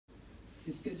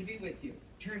It's good to be with you.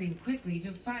 Turning quickly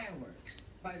to fireworks.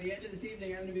 By the end of this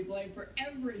evening, I'm going to be blamed for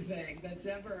everything that's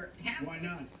ever happened. Why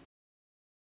not?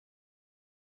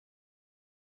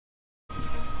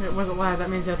 It wasn't live, that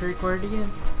means you have to record it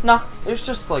again? No, it's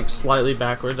just like slightly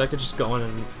backwards. I could just go in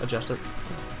and adjust it.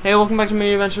 Hey, welcome back to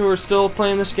Mini Adventure. We're still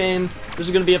playing this game. This is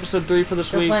going to be episode 3 for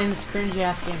this week. We're playing this cringy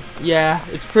ass game. Yeah,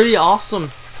 it's pretty awesome.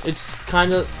 It's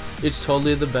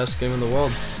totally the best game in the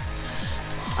world.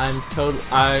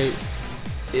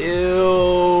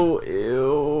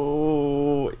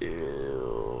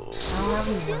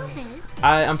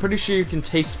 I'm pretty sure you can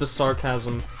taste the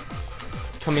sarcasm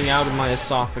coming out of my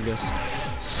esophagus.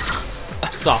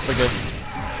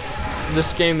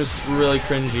 This game is really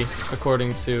cringy,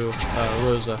 according to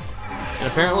Rosa. And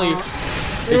apparently,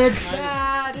 it's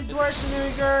bad. It's worse than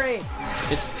Unigiri.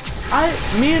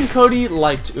 Me and Cody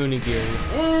liked Unigiri.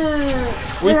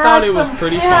 We thought it was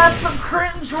pretty funny. It had some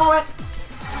cringe moments.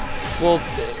 Well,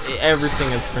 everything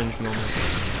has cringe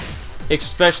moments.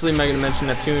 Especially Mega Dimension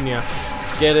Neptunia.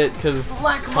 Get it? Because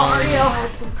like Mario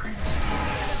has some cringe.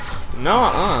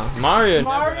 No, Mario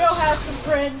has some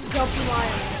cringe. Don't be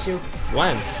lying at you.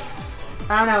 When?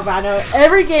 I don't know, but I know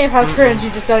every game has cringe.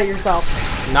 You just said it yourself.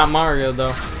 Not Mario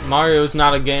though. Mario is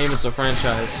not a game; it's a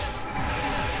franchise.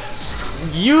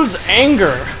 Use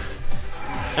anger.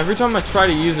 Every time I try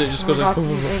to use it, it just goes like.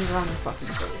 Use anger on your fucking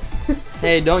face.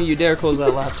 Hey, don't you dare close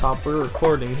that laptop. We're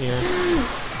recording here.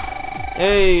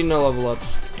 Hey, no level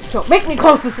ups. Don't make me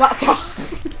close this laptop.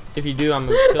 If you do, I'm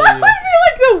gonna kill That you. would be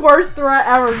like the worst threat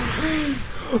ever.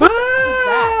 What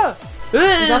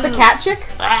is that the cat chick?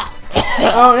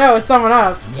 Oh no, it's someone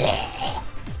else.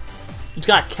 It's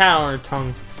got a cat on her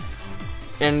tongue.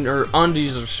 And her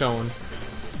undies are showing.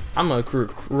 I'm gonna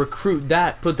recruit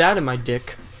that. Put that in my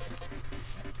dick.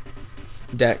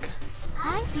 Deck.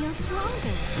 I feel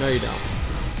stronger. No, you don't.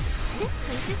 This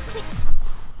place is clean.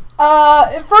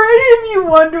 For any of you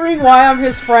wondering why I'm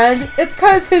his friend, it's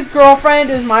because his girlfriend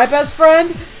is my best friend.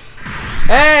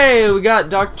 Hey, we got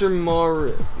Dr.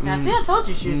 Moriu. Now, see, I told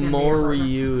you she was gonna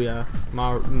Moriu, yeah.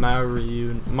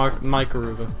 Moriu.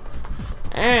 Mikaruva.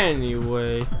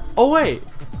 Anyway. Oh, wait.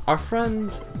 Our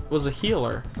friend was a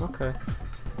healer. Okay.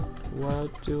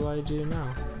 What do I do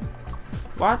now?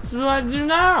 What do I do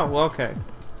now? Okay.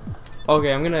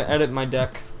 Okay, I'm gonna edit my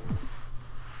deck.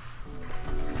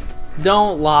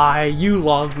 Don't lie, you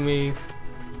love me.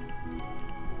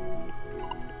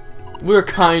 We're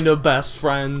kinda best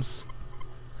friends.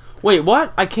 Wait,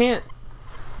 what? I can't...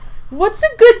 What's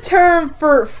a good term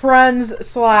for friends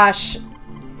slash...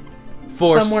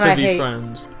 Forced someone to I be hate?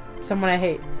 friends. Someone I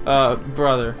hate.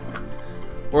 Brother.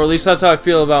 Or at least that's how I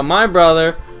feel about my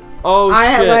brother. Oh,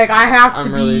 shit. I have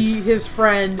to be his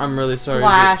friend. I'm really sorry.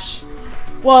 Slash...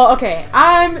 Well, okay,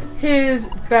 I'm his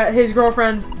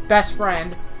girlfriend's best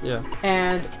friend. Yeah.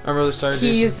 And I'm really sorry,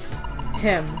 he's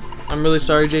him. I'm really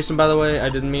sorry, Jason, by the way. I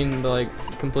didn't mean to, like,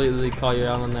 completely call you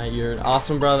out on that. You're an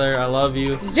awesome brother. I love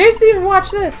you. Does Jason even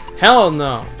watch this? Hell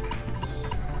no.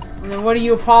 And then what are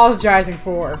you apologizing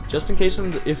for? Just in case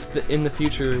in the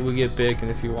future we get big and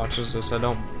if he watches this, I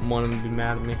don't want him to be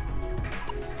mad at me.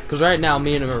 Because right now,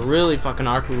 me and him are really fucking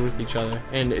awkward with each other.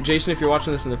 And Jason, if you're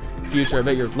watching this in the future, I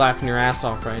bet you're laughing your ass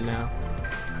off right now.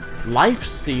 Life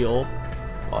Seal?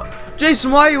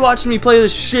 Jason, why are you watching me play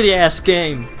this shitty ass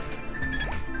game?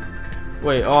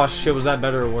 Wait, oh shit, was that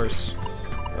better or worse?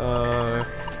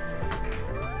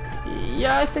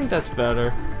 Yeah, I think that's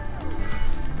better.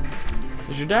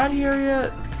 Is your dad here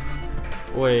yet?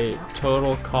 Wait,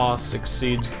 total cost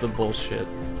exceeds the bullshit.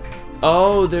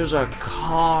 Oh, there's a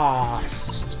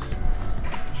cost.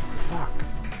 Fuck.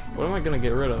 What am I gonna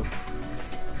get rid of?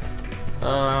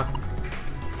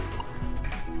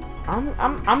 I'm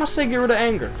gonna say get rid of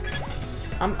anger.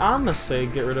 I'm gonna say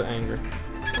get rid of anger.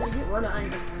 So get rid of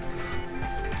anger.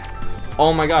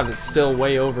 Oh my god, it's still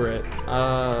way over it.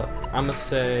 I'm gonna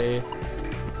say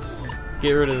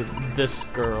get rid of this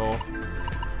girl.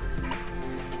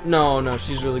 No,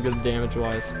 she's really good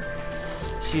damage-wise.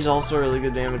 She's also really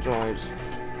good damage-wise.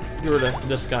 Get rid of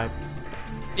this guy.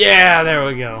 Yeah, there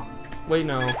we go. Wait,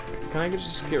 no. Can I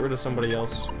just get rid of somebody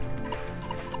else?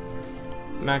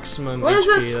 Maximum What HP, does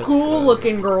this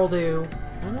school-looking girl do?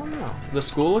 I don't know. The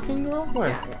school-looking girl? Where?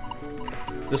 Yeah.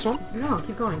 This one? No,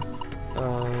 keep going.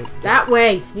 That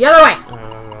way. The other way.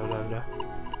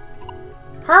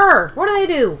 Her. What do they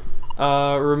do?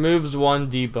 Removes one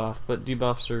debuff, but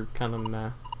debuffs are kind of meh.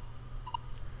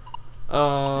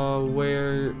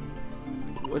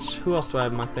 Who else do I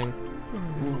have in my thing?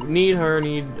 Need,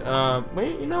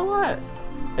 wait, you know what?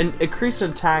 An increased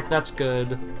attack, that's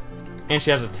good. And she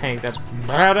has a tank, that's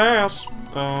badass.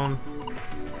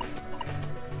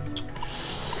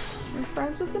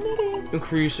 friends with an idiot.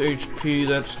 Increase HP,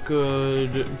 that's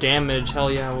good. Damage,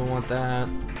 hell yeah, we want that.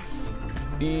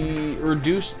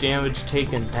 Reduce damage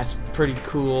taken, that's pretty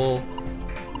cool.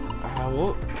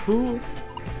 Who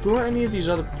are any of these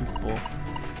other people?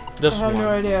 This I have one. no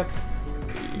idea.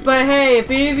 But hey, if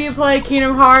any of you play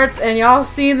Kingdom Hearts and y'all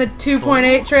seen the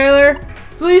 2.8 trailer,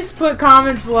 please put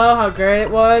comments below how great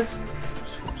it was.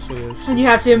 And you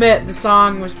have to admit, the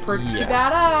song was pretty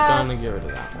badass. Gonna get rid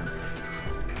of that one.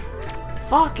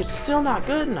 Fuck, it's still not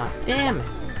good enough. Damn it.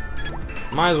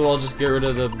 Might as well just get rid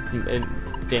of the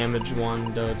damage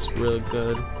one, though it's really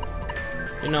good.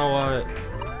 You know what?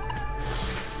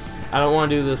 I don't want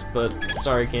to do this, but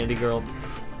sorry, Candy Girl.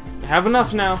 I have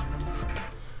enough now.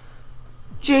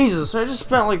 Jesus, I just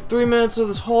spent like 3 minutes of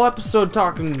this whole episode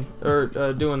talking, or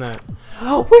doing that.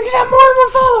 Oh, we can have more than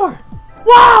one follower!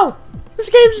 Wow! This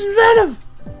game's inventive!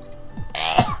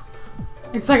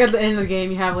 It's like at the end of the game,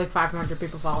 you have like 500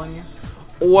 people following you.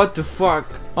 What the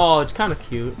fuck? Oh, it's kind of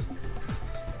cute.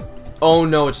 Oh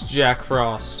no, it's Jack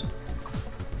Frost.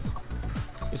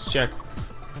 It's Jack.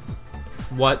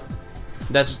 What?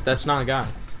 That's not a guy.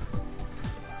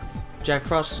 Jack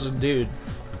Frost is a dude.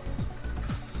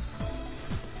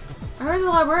 I heard the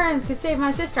librarians could save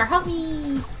my sister. Help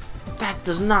me! That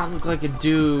does not look like a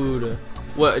dude.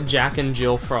 What, Jack and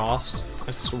Jill Frost?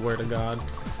 I swear to God.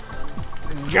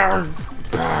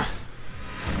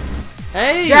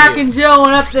 Hey! Jack and Jill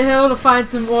went up the hill to find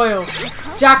some oil.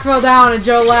 Jack fell down and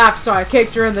Jill laughed, so I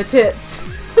kicked her in the tits.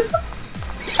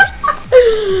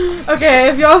 Okay,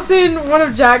 if y'all seen one of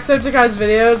Jacksepticeye's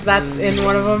videos, that's in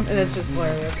one of them, and it's just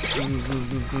hilarious.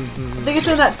 I think it's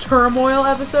in that Turmoil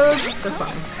episode. They're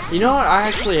fine. You know what?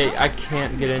 I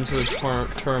can't get into the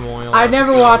turmoil. I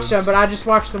never episodes. watched them, but I just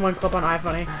watched the one clip on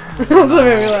iFunny. That's what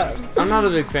made me laugh. I'm not a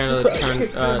big fan of So I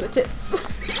kicked her in the tits.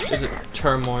 Is it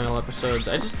turmoil episodes?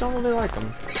 I just don't really like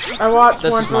them. I watched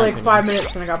That's one just for my like opinion. 5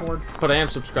 minutes and I got bored. But I am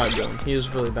subscribed to him. He is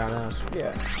really badass.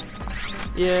 Yeah.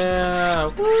 Yeah.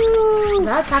 Is Woo!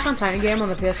 that Attack on Titan game on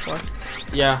the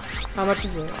PS4? Yeah. How much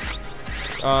is it?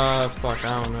 Fuck,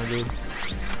 I don't know, dude.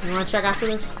 You wanna check after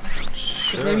this?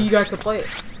 Sure. Maybe you guys could play it.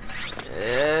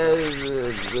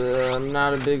 I'm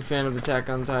not a big fan of Attack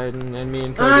on Titan, and me and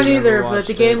I'm Cody not never either, but watched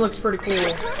the game it. looks pretty cool.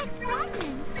 Nice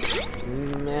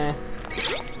fragment. Meh.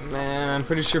 Man, I'm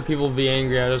pretty sure people will be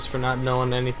angry at us for not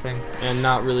knowing anything and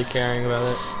not really caring about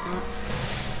it.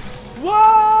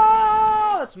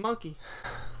 Whoa! That's Monkey.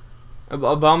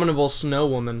 Abominable Snow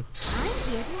Woman. I'm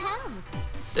here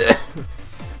to help.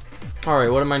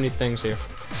 Alright, what are my new things here?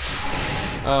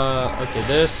 Okay,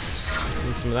 this,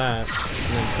 and some of that,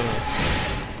 and then some of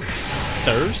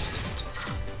Thirst?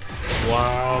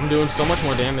 Wow, I'm doing so much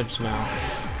more damage now.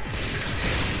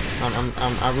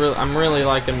 I'm really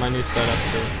liking my new setup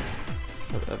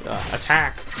for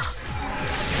attack.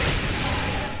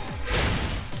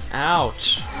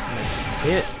 Ouch. My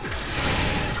tit.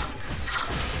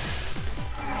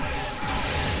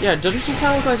 Yeah, doesn't she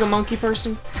kind of look like a monkey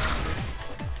person?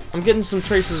 I'm getting some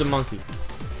traces of monkey.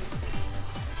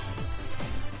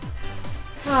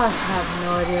 I have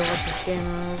no idea what this game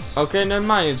is. Okay, never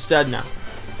mind. It's dead now.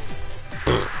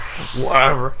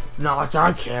 Whatever. Not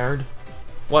I cared.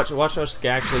 Watch us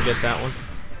actually get that one.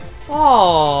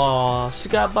 Oh, she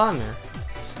got a bun there.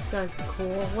 This guy's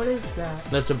cool. What is that?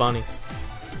 That's a bunny.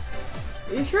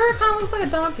 Are you sure it kind of looks like a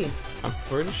donkey? I'm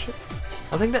pretty sure.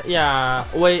 I think that, yeah.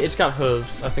 Wait, it's got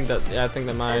hooves. I think that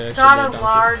might It's actually got be a a donkey.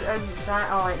 large.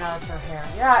 Oh wait, no, that's her hair.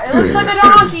 Yeah, it looks like a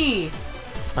donkey.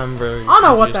 I'm very. I don't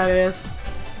know what confused. that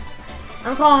is.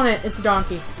 I'm calling it. It's a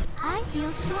donkey. I feel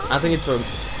strong. I think it's a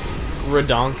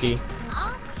redonkey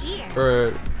Oh, here. or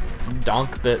a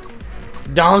donk bit.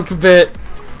 Donk bit.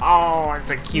 Oh, it's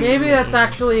a cute. Maybe name. that's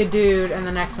actually a dude, and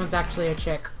the next one's actually a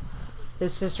chick.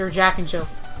 His sister, Jack and Jill.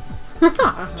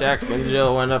 Jack and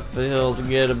Jill went up the hill to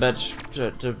get a fetch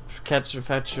to fetch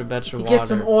a batch of To water. get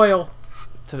some oil.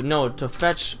 To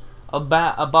fetch a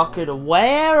bucket of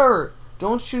water.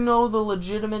 Don't you know the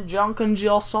legitimate Jack and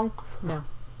Jill song? No.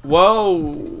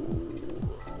 Whoa.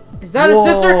 Is that his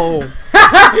sister?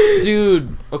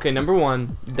 Dude. Okay, number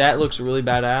one, that looks really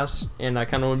badass, and I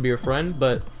kind of want to be your friend,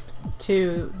 but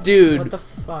dude, What the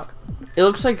fuck? it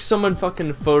looks like someone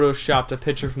fucking photoshopped a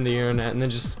picture from the internet and then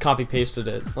just copy pasted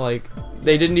it. Like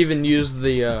they didn't even use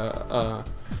the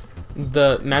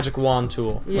magic wand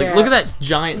tool. Like Yeah. look at that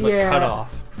giant Yeah. cut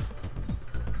off.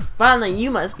 Finally,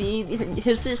 you must be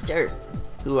his sister.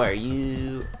 Who are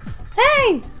you?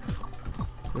 Hey.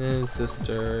 His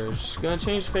sister. She's gonna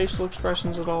change facial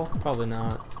expressions at all? Probably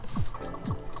not.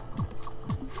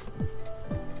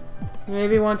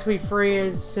 Maybe once we free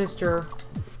his sister.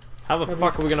 How the That'd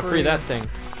fuck be are we gonna free free. that thing?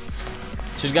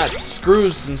 She's got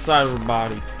screws inside of her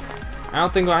body. I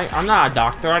don't think I'm not a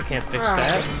doctor. I can't fix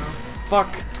that.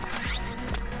 Fuck.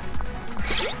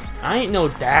 I ain't no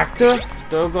doctor.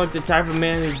 Do I look like the type of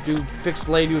man who fix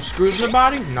the lady with screws in her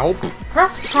body? Nope.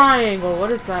 Press triangle. What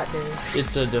does that do?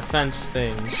 It's a defense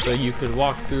thing, so you could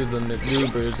walk through the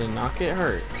McGoobers and not get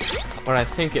hurt. But I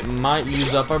think it might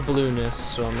use up our blueness,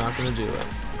 so I'm not gonna do it.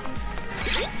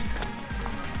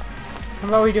 How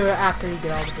about we do it after you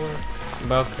get all the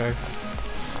blue? Okay.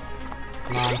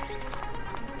 Nom.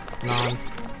 Nom.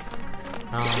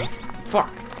 Nom.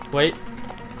 Fuck. Wait.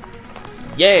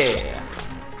 Yeah.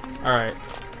 Alright.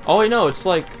 Oh wait, no, it's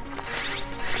like...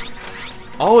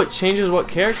 Oh, it changes what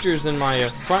character's in my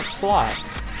front slot.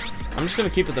 I'm just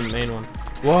gonna keep it the main one.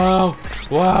 Wow!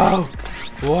 Wow!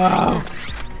 Wow!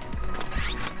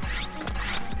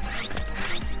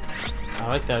 I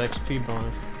like that XP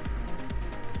bonus.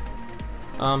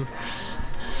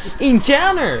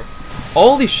 Encounter!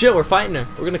 Holy shit, we're fighting her.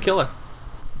 We're gonna kill her.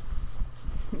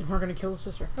 We're gonna kill the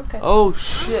sister. Okay. Oh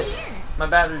shit. My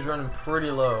battery's running pretty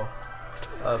low.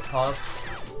 Pause.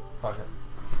 Fuck it.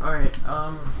 Alright,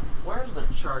 where's the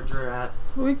charger at?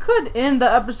 We could end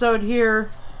the episode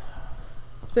here.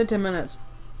 It's been 10 minutes.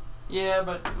 Yeah,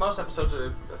 but most episodes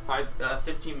are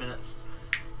 15 minutes.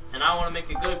 And I want to make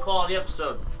a good quality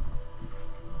episode.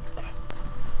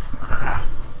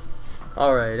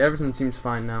 Alright, everything seems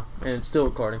fine now. And it's still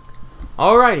recording.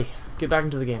 Alrighty, get back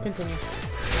into the game. Continue.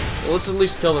 Well, let's at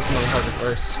least kill this motherfucker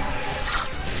first.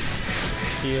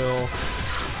 Heal.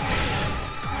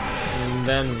 And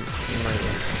then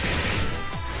murder.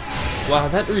 Wow,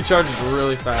 that recharges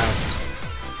really fast.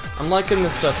 I'm liking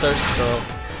this thirst girl.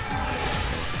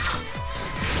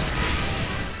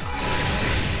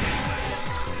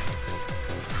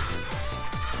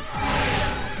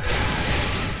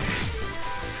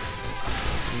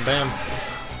 Bam.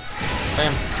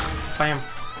 Bam. Bam.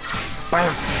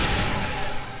 Bam.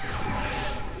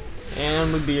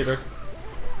 And we beat her.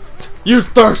 Use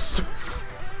thirst!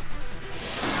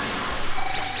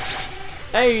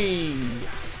 Hey!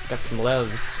 Got some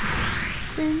leaves.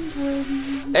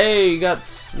 Hey, got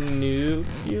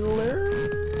nuclear?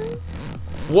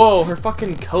 Whoa, her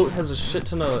fucking coat has a shit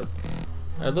ton of...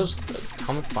 Are those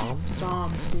atomic bombs?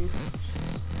 Bombs, dude.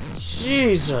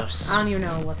 Jesus! I don't even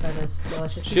know what that is. So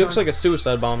let's just She looks like a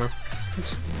suicide bomber.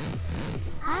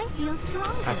 I feel stronger.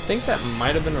 I think that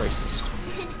might have been racist.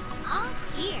 All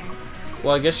here.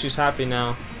 Well, I guess she's happy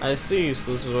now. I see,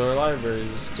 so this is what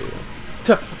libraries do.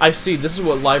 I see, this is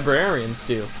what librarians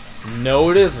do.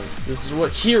 No, it isn't. This is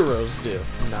what heroes do,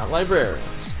 not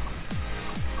librarians.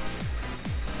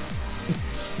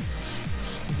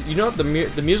 You know what?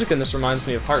 The music in this reminds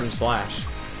me of Heart and Slash.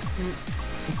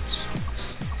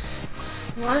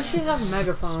 Why does she have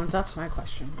megaphones? That's my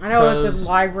question. I know it's a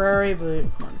library, but...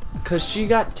 Cause she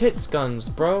got tits guns,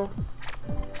 bro.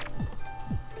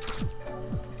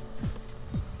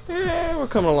 Yeah, we're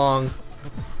coming along.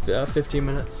 15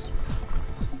 minutes.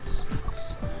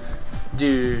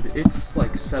 Dude, it's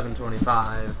like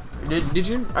 7:25. Did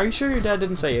you? Are you sure your dad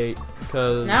didn't say 8?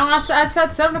 Cause No, I said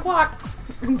 7 o'clock.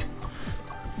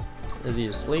 Is he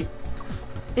asleep?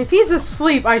 If he's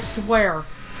asleep, I swear,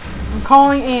 I'm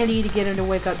calling Andy to get him to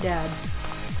wake up Dad.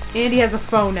 Andy has a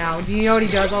phone now. Do you know what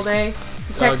he does all day?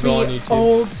 He texts me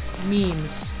old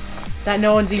memes that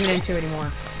no one's even into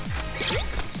anymore.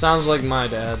 Sounds like my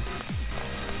dad.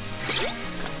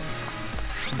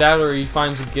 That or he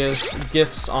finds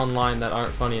gifts online that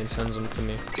aren't funny and sends them to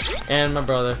me. And my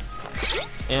brother.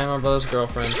 And my brother's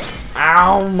girlfriend.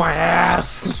 Ow, my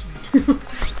ass!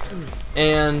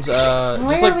 And,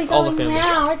 just like all the family.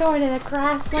 Now we're going to the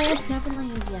grasslands,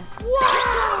 Neverlandia.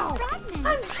 Wow!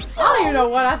 Fragments. I don't even know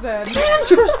what I said.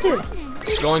 Interested!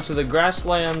 Going to the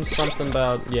grasslands, something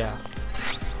about, yeah.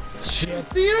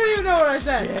 Shit. So you don't even know what I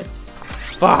said. Shit.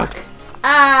 Fuck.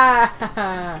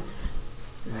 Ah!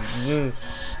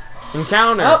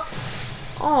 Encounter. Oh.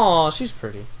 Aw, she's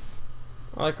pretty.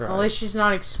 I like her. At least she's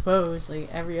not exposed like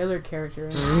every other character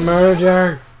in it.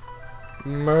 Murder.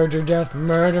 Murder, death,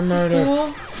 murder, murder.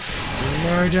 Cool.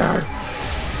 Murder.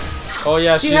 Oh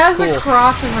yeah, She she's has cool. the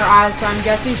cross in her eyes, so I'm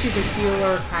guessing she's a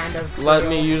healer, kind of. Let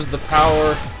me use the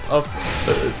power of...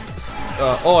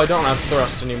 oh, I don't have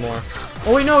thrust anymore.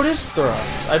 Oh wait, no, it is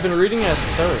thrust. I've been reading it as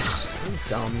thirst. I'm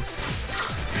dumb.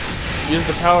 Use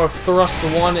the power of thrust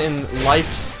 1 in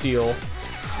life steal.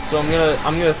 So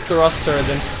I'm gonna thrust her,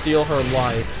 then steal her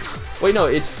life. Wait, no,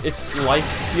 it's life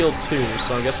steal 2.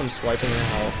 So I guess I'm swiping her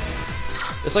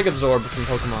health. It's like absorb from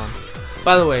Pokemon.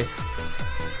 By the way,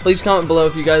 please comment below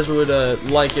if you guys would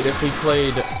like it if we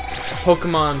played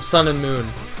Pokemon Sun and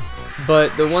Moon.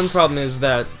 But the one problem is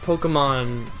that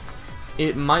Pokemon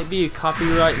it might be a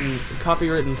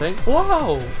copywritten thing.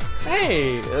 Whoa!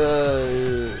 Hey!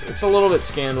 It's a little bit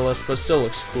scandalous, but still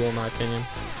looks cool in my opinion.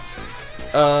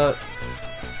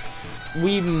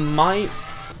 We might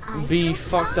be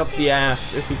fucked up the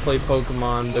ass if we play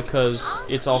Pokemon because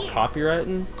it's all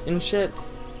copyrighted and shit.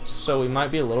 So we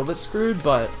might be a little bit screwed,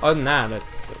 but other than that,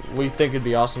 we think it'd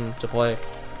be awesome to play.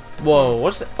 Whoa,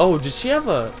 what's that? Oh, does she have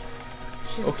a...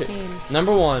 Okay,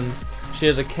 number one, she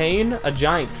has a cane, a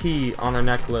giant key on her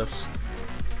necklace,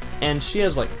 and she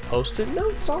has like post-it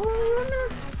notes all around her?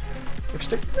 Or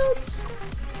sticky notes?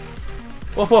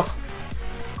 Woof woof.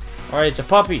 Alright, it's a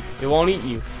puppy. It won't eat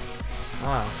you.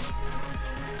 Wow.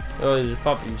 Oh, there's a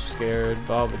puppy scared.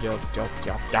 Baba jump, jump,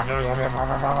 jump.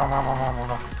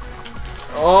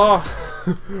 Oh,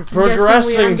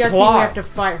 progressing I'm guessing plot. we have to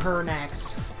fight her next.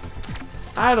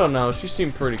 I don't know. She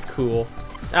seemed pretty cool.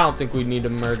 I don't think we need to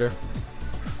murder.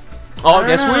 Oh, I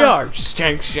guess we are.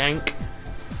 Stank shank.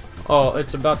 Oh,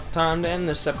 it's about time to end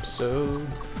this episode.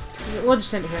 We'll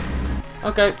just end it here.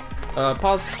 Okay.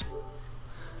 Pause.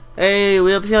 Hey,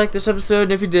 we hope you liked this episode,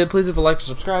 and if you did, please leave a like,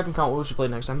 subscribe, and comment what we should play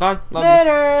next time. Bye. Love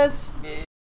you. Laters.